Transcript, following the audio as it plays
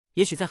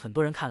也许在很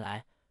多人看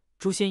来，《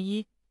诛仙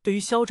1》对于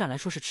肖战来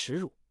说是耻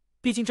辱，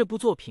毕竟这部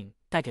作品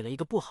带给了一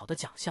个不好的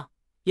奖项，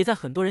也在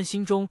很多人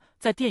心中，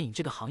在电影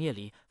这个行业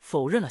里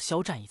否认了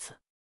肖战一词。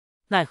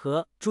奈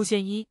何《诛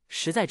仙1》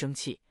实在争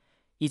气，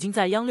已经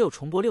在央6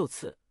重播6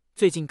次，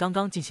最近刚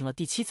刚进行了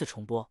第7次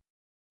重播。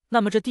那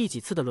么这第几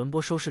次的轮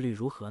播收视率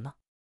如何呢？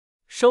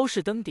收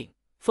视登顶，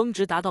峰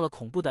值达到了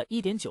恐怖的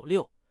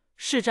 1.96%，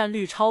 市占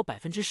率超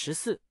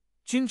 14%，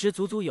 均值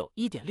足足有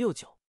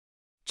 1.69%。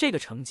这个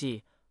成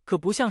绩可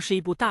不像是一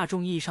部大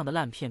众意义上的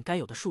烂片该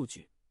有的数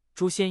据，《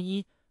诛仙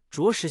1》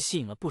着实吸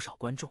引了不少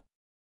观众。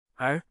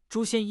而《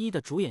诛仙1》的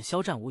主演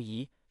肖战无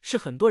疑是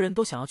很多人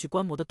都想要去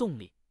观摩的动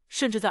力，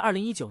甚至在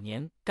2019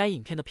年，该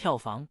影片的票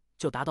房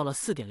就达到了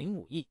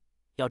 4.05 亿。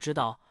要知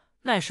道，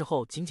那时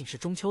候仅仅是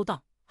中秋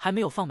档，还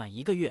没有放满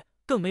1个月，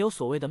更没有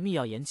所谓的密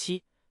钥延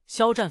期。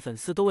肖战粉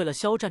丝都为了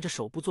肖战这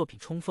首部作品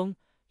冲锋，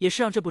也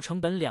是让这部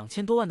成本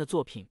2000多万的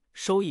作品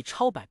收益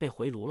超100倍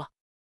回炉了。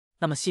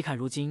那么细看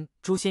如今《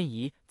诛仙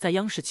1》在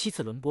央视7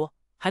次轮播，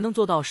还能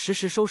做到实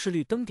时收视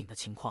率登顶的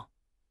情况，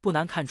不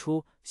难看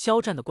出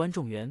肖战的观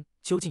众缘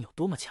究竟有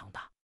多么强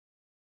大。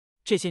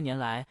这些年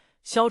来，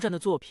肖战的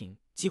作品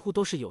几乎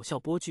都是有效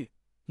播剧，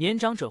年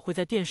长者会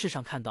在电视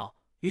上看到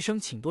《余生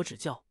请多指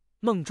教》、《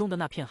梦中的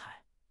那片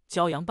海》、《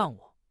骄阳伴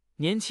我》，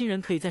年轻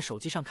人可以在手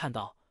机上看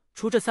到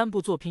除这3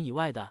部作品以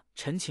外的《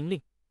陈情令》、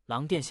《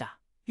狼殿下》、《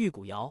玉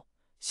骨遥》。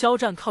肖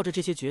战靠着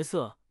这些角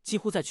色几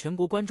乎在全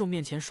国观众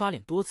面前刷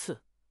脸多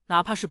次，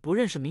哪怕是不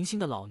认识明星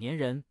的老年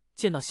人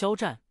见到肖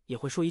战也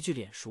会说一句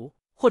脸熟，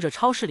或者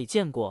超市里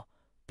见过，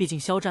毕竟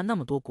肖战那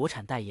么多国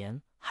产代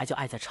言，还叫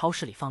爱在超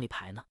市里放立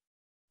牌呢。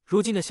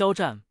如今的肖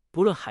战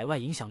不论海外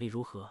影响力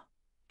如何，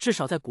至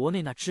少在国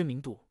内那知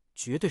名度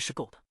绝对是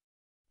够的。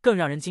更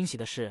让人惊喜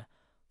的是，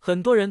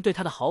很多人对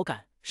他的好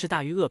感是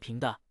大于恶评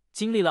的。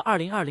经历了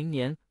2020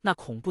年那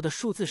恐怖的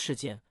数字事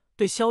件，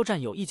对肖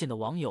战有意见的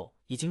网友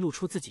已经露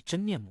出自己真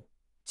面目，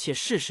且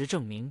事实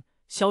证明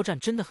肖战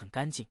真的很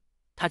干净，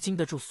他经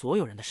得住所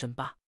有人的深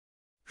扒。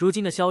如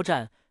今的肖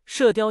战，《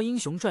射雕英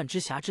雄传之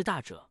侠之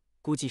大者》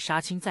估计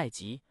杀青在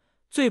即，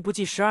最不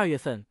济12月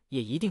份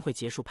也一定会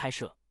结束拍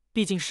摄，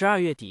毕竟12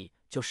月底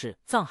就是《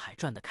藏海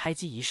传》的开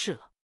机仪式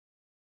了。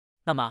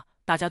那么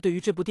大家对于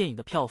这部电影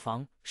的票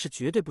房是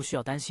绝对不需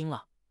要担心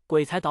了。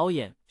鬼才导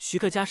演徐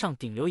克加上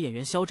顶流演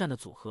员肖战的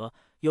组合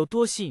有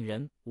多吸引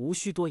人，无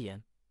需多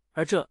言。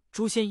而这《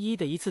诛仙1》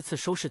的一次次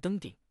收视登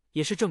顶，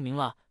也是证明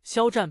了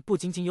肖战不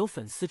仅仅有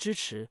粉丝支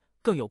持，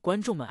更有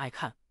观众们爱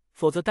看，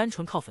否则单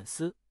纯靠粉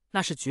丝，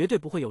那是绝对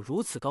不会有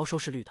如此高收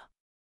视率的。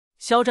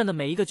肖战的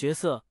每一个角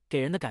色给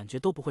人的感觉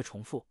都不会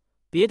重复，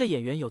别的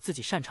演员有自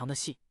己擅长的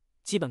戏，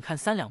基本看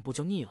3-2部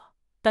就腻了，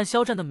但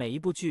肖战的每一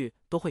部剧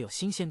都会有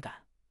新鲜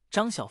感。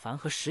张小凡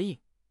和石颖、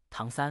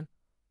唐三、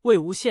魏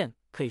无羡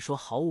可以说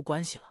毫无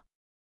关系了。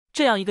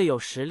这样一个有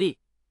实力、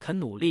肯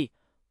努力、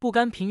不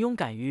甘平庸、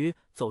敢于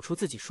走出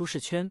自己舒适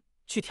圈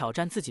去挑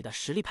战自己的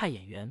实力派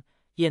演员，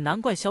也难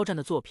怪肖战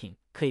的作品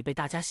可以被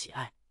大家喜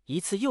爱，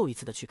一次又一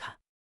次的去看。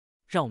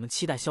让我们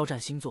期待肖战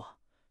新作《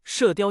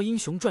射雕英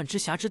雄传之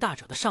侠之大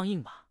者》的上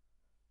映吧，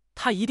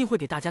他一定会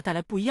给大家带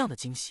来不一样的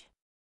惊喜。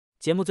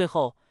节目最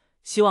后，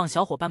希望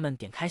小伙伴们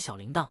点开小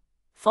铃铛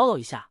follow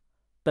一下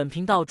本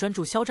频道，专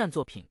注肖战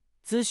作品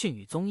资讯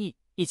与综艺，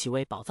一起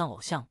为宝藏偶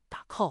像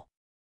打 call。